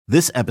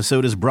This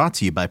episode is brought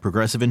to you by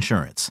Progressive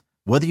Insurance.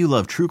 Whether you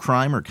love true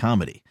crime or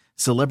comedy,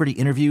 celebrity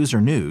interviews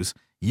or news,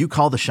 you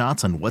call the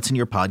shots on what's in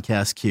your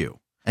podcast queue.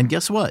 And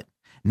guess what?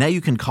 Now you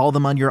can call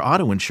them on your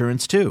auto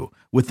insurance too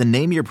with the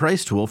Name Your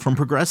Price tool from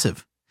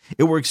Progressive.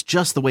 It works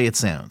just the way it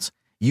sounds.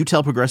 You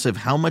tell Progressive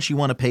how much you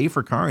want to pay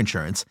for car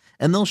insurance,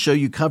 and they'll show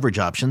you coverage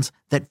options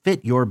that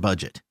fit your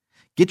budget.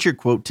 Get your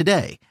quote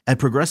today at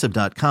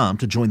Progressive.com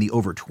to join the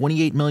over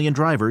 28 million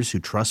drivers who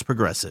trust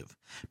Progressive.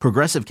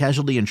 Progressive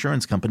Casualty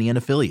Insurance Company and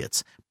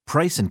Affiliates.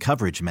 Price and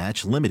coverage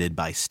match limited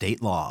by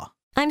state law.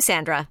 I'm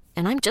Sandra,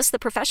 and I'm just the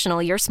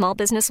professional your small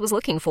business was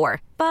looking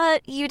for.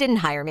 But you didn't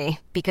hire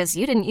me because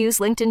you didn't use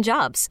LinkedIn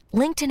Jobs.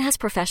 LinkedIn has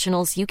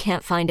professionals you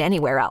can't find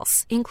anywhere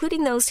else,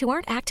 including those who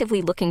aren't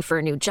actively looking for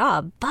a new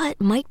job, but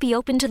might be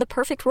open to the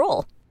perfect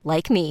role,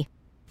 like me.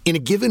 In a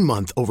given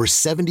month, over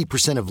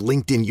 70% of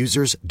LinkedIn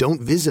users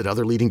don't visit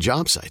other leading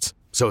job sites.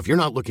 So if you're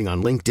not looking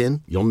on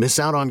LinkedIn, you'll miss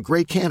out on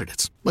great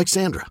candidates like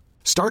Sandra.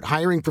 Start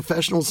hiring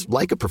professionals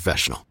like a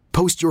professional.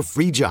 Post your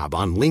free job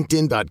on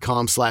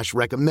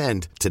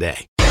linkedin.com/recommend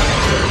today.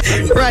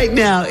 Right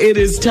now, it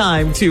is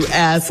time to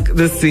ask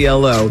the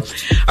CLO.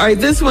 All right,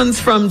 this one's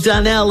from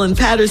Donnell in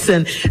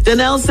Patterson.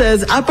 Donnell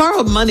says, I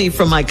borrowed money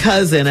from my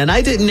cousin, and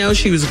I didn't know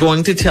she was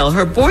going to tell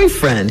her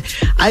boyfriend.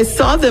 I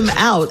saw them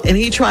out, and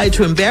he tried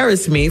to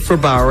embarrass me for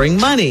borrowing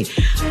money.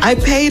 I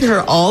paid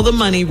her all the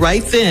money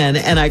right then,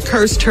 and I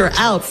cursed her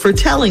out for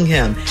telling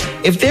him.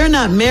 If they're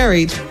not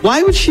married,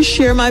 why would she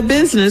share my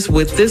business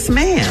with this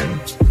man?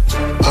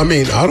 I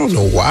mean, I don't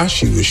know why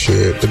she would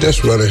share it, but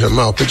that's running him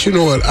out. But you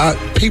know what?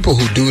 People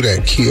who do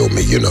that kill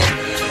me, you know.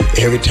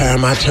 Every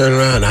time I turn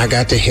around, I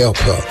got to help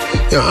her.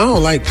 You know, I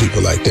don't like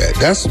people like that.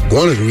 That's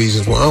one of the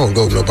reasons why I don't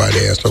go to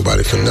nobody, ask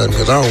nobody for nothing,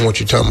 because I don't want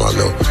you talking about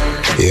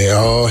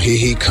here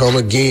he come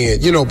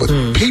again. You know, but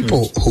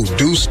people who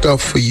do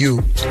stuff for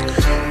you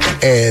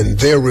and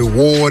their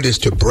reward is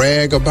to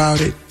brag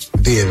about it,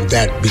 then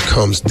that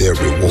becomes their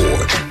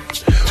reward.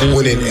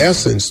 When in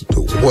essence,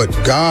 what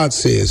God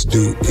says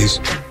do is,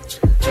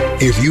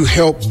 if you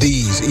help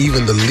these,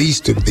 even the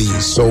least of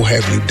these, so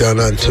have you done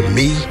unto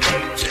me,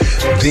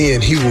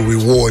 then he will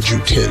reward you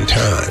 10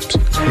 times.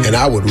 And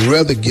I would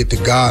rather get the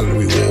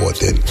godly reward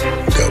than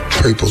the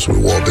people's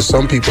reward. But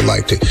some people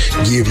like to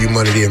give you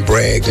money and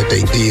brag that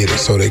they did it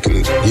so they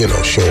can,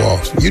 show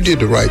off. You did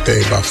the right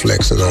thing by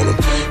flexing on them,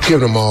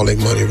 giving them all their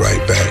money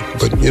right back.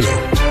 But,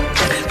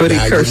 But he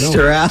cursed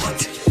her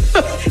out.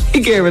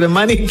 He gave her the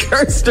money,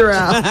 cursed her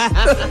out.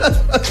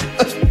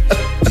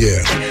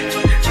 Yeah.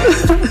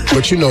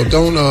 But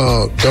don't.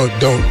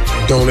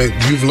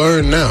 You've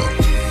learned now.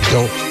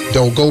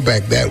 Don't go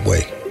back that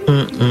way.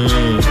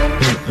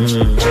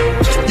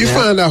 You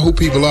find out who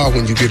people are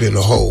when you get in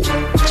the hole,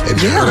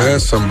 and you gotta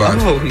ask somebody.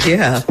 Oh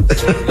yeah,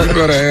 you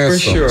gotta ask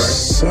for sure.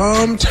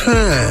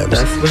 Sometimes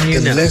that's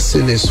when the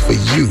lesson is for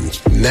you.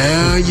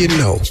 Now you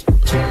know.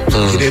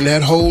 Get in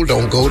that hole.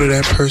 Don't go to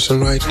that person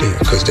right there,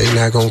 because they're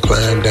not gonna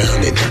climb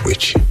down in it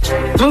with you.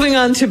 Moving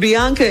on to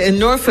Bianca in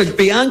Norfolk.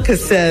 Bianca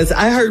says,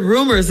 I heard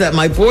rumors that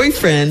my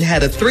boyfriend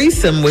had a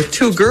threesome with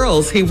 2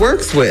 girls he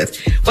works with.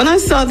 When I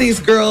saw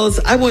these girls,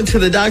 I went to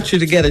the doctor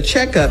to get a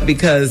checkup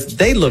because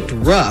they looked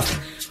rough.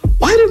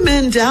 Why do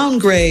men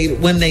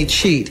downgrade when they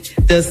cheat?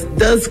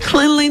 Does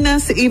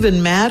cleanliness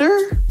even matter?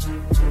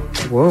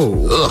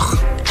 Whoa. Ugh.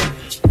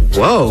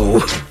 Whoa.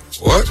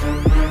 What?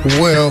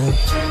 Well,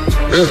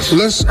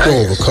 let's go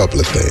over a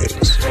couple of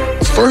things.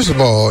 First of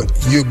all,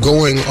 you're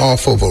going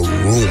off of a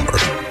rumor.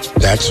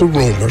 That's a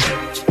rumor.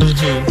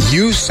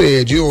 You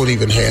said you don't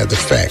even have the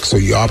facts, so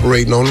you're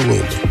operating on a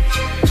rumor.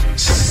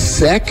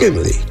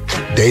 Secondly,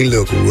 they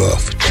look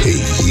rough to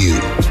you.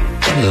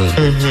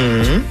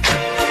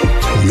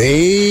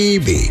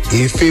 Maybe,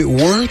 if it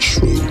were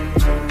true,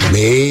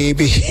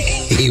 maybe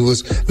he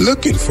was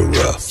looking for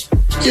rough.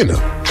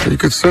 You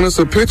could send us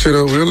a picture,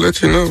 though. We'll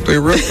let you know if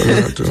they're rough or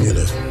not.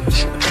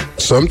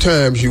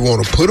 Sometimes you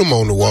want to put them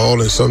on the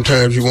wall, and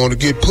sometimes you want to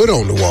get put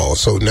on the wall.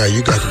 So now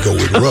you got to go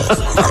with rough.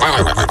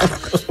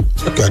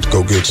 You got to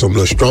go get some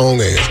little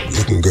strong-ass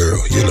looking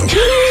girl,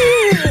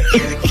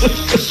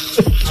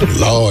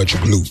 Large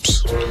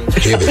glutes.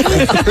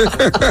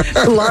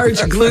 Large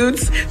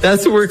glutes?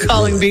 That's what we're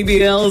calling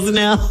BBLs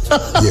now?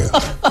 Yeah,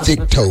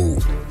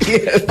 thick-toed.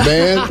 Yeah.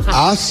 Man,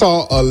 I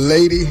saw a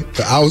lady,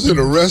 I was in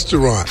a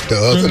restaurant the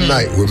other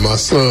night with my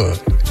son.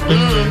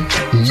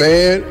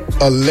 Man,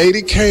 a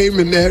lady came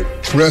in that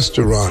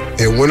restaurant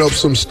and went up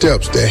some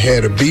steps that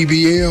had a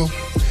BBL,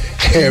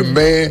 and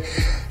man,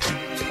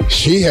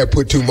 she had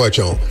put too much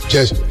on.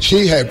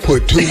 She had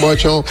put too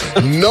much on.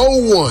 No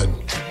one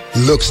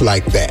looks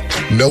like that.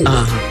 No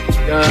one.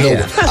 No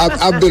one.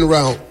 I've been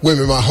around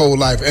women my whole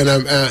life, and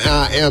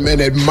I am an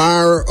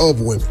admirer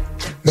of women.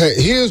 Now,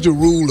 here's the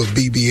rule of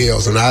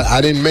BBLs, and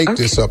I didn't make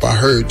this up. I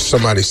heard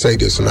somebody say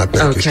this, and I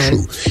think it's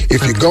true.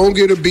 If you're going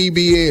to get a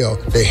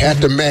BBL, they have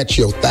to match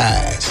your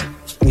thighs.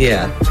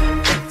 Yeah.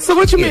 So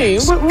what you mean?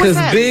 Because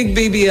big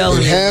BBL...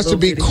 It has to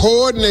be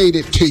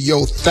coordinated to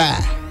your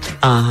thigh.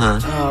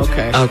 Oh,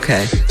 okay.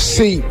 Okay.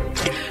 See,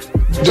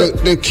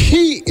 the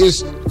key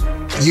is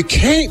you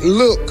can't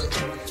look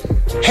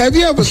Have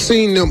you ever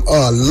seen them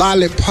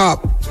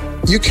lollipop?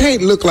 You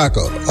can't look like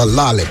a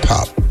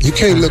lollipop. You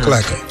can't look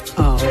like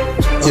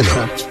you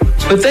know.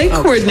 But they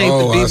coordinate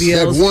the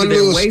BBLs that one to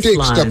their little stick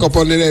waistline. stuck up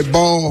under that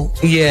ball.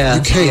 Yeah.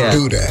 You can't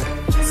do that.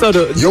 So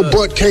your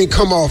butt can't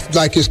come off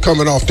like it's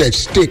coming off that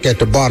stick at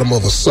the bottom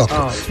of a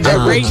sucker.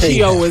 The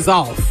ratio is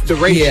off. The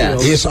ratio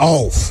is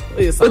off.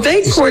 But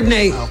they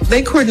coordinate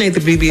the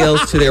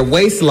BBLs to their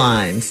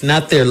waistlines,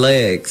 not their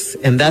legs.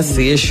 And that's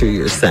the issue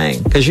you're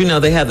saying. Because,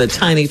 they have the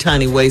tiny,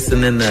 tiny waist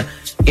and then the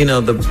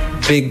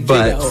big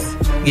butts.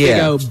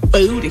 Big old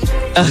booty.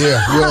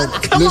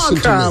 Come on,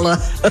 Carla.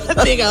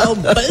 Big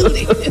old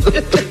booty.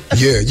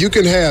 Yeah, you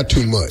can have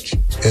too much.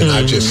 And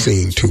I just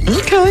seen too much.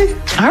 Okay.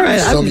 All right.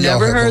 I've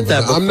never heard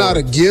that before. I'm not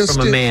against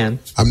from a man.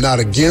 I'm not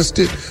against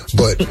it,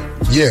 but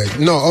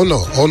no.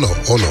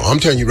 I'm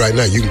telling you right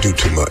now, you can do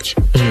too much.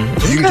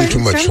 You can do too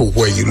much to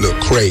where you look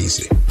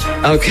crazy.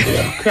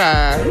 Okay.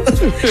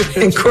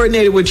 And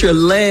coordinate it with your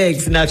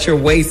legs, not your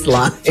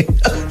waistline.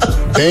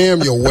 Damn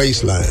your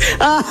waistline.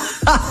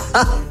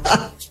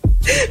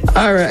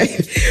 All right.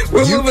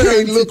 You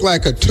can't look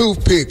like a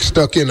toothpick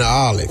stuck in an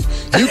olive.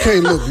 You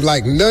can't look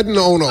like nothing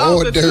on an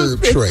hors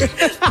d'oeuvre tray.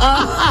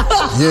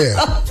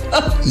 Yeah.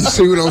 You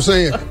see what I'm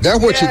saying? That's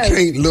what you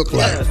can't look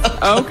like.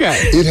 Okay.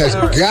 It has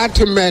got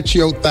to match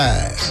your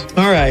thighs.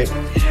 All right.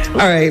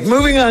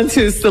 Moving on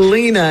to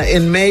Selena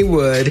in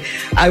Maywood.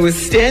 I was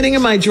standing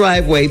in my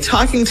driveway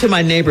talking to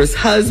my neighbor's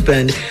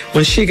husband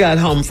when she got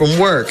home from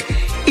work.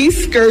 He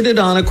skirted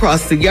on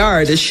across the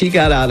yard as she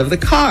got out of the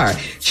car.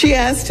 She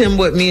asked him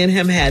what me and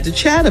him had to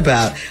chat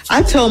about.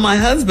 I told my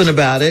husband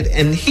about it,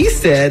 and he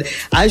said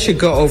I should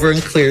go over and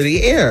clear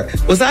the air.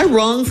 Was I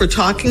wrong for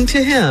talking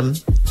to him?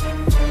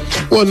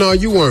 Well, no,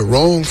 you weren't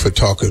wrong for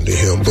talking to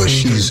him, but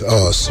she's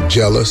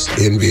jealous,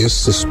 envious,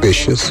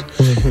 suspicious.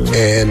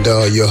 And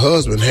your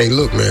husband, hey,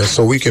 look, man,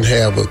 so we can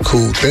have a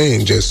cool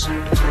thing, just...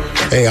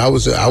 Hey, I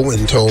went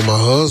and told my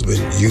husband,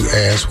 you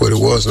asked what it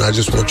was, and I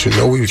just want you to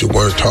know we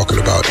weren't talking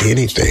about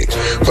anything.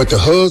 But the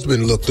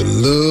husband looked a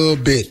little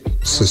bit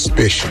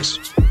suspicious.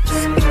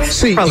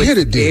 See, here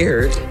the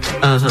deal.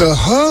 The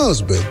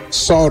husband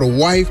saw the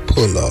wife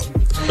pull up.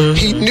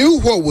 He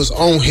knew what was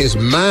on his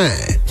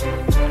mind.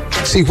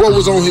 See, what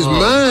was on his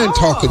mind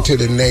talking to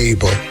the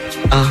neighbor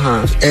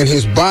and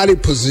his body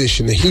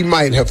position, he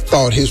might have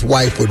thought his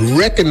wife would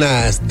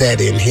recognize that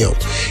in him.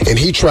 And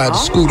he tried to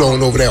scoot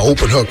on over there,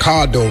 open her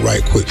car door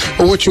right quick.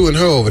 But what you and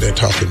her over there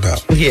talking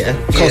about? Yeah.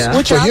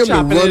 Because for him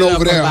to run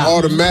over there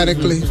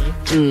automatically.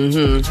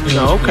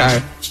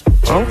 Okay.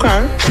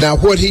 Now,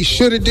 what he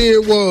should have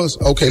did was,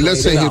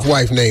 let's say his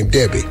wife named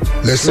Debbie.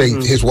 Let's say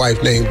his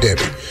wife named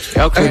Debbie.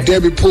 Okay. So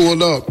Debbie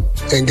pulled up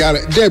and got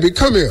it. Debbie,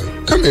 come here.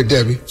 Come here,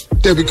 Debbie.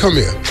 Debbie, come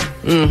here.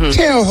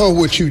 Tell her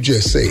what you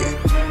just said.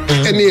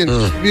 And then,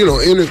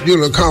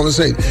 in a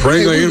conversation.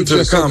 Bring her into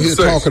the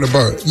conversation. Here talking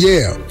about,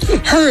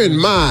 her and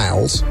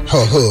Miles,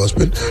 her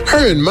husband,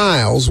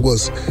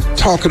 was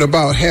talking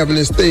about having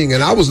this thing,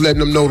 and I was letting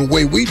them know the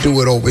way we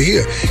do it over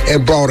here,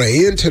 and brought her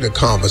into the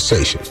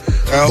conversation.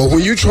 But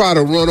when you try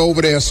to run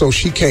over there so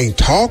she can't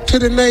talk to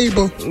the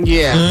neighbor,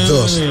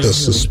 thus the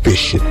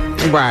suspicion.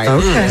 Right.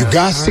 Okay. You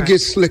got to get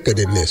slicker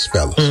than this,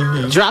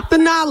 fellas. Drop the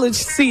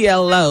knowledge,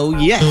 CLO.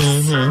 Yes.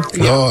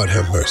 Lord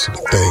have mercy, the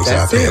things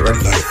I've had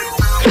tonight.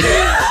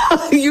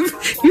 You've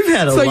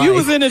had a life. So you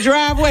was in the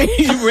driveway,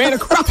 you ran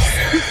across.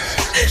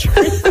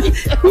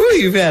 Ooh,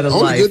 you've had a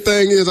Only life. good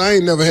thing is I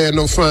ain't never had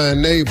no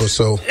fine neighbor,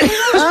 so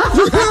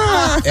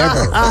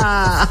ever.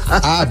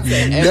 I've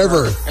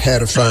never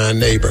had a fine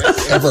neighbor,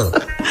 ever.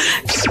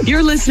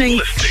 You're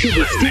listening to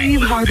the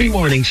Steve Harvey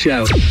Morning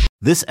Show.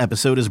 This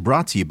episode is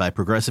brought to you by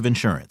Progressive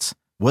Insurance.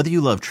 Whether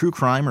you love true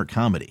crime or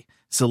comedy,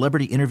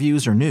 celebrity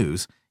interviews or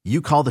news, you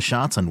call the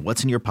shots on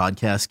what's in your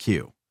podcast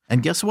queue.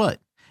 And guess what?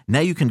 Now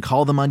you can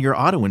call them on your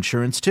auto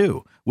insurance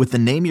too with the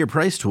Name Your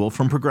Price tool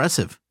from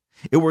Progressive.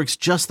 It works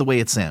just the way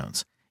it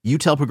sounds. You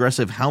tell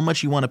Progressive how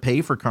much you want to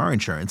pay for car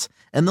insurance,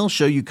 and they'll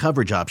show you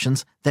coverage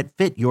options that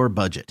fit your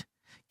budget.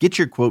 Get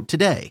your quote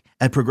today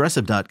at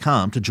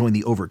Progressive.com to join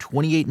the over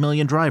 28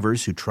 million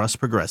drivers who trust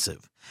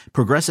Progressive.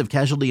 Progressive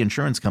Casualty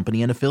Insurance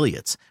Company and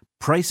Affiliates.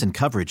 Price and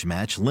coverage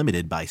match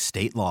limited by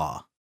state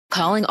law.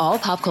 Calling all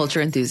pop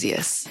culture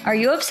enthusiasts. Are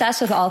you obsessed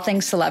with all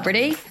things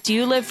celebrity? Do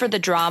you live for the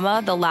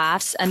drama, the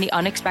laughs, and the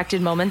unexpected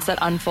moments that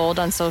unfold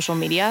on social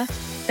media?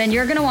 Then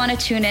you're going to want to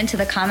tune in to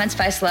the Comments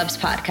by Celebs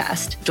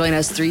podcast. Join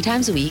us 3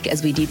 times a week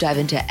as we deep dive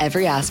into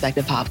every aspect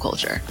of pop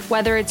culture.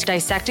 Whether it's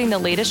dissecting the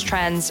latest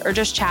trends or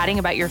just chatting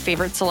about your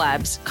favorite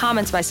celebs,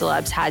 Comments by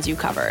Celebs has you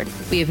covered.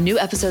 We have new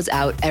episodes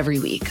out every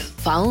week.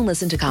 Follow and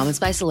listen to Comments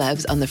by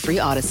Celebs on the free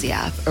Odyssey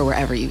app or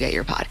wherever you get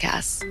your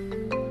podcasts.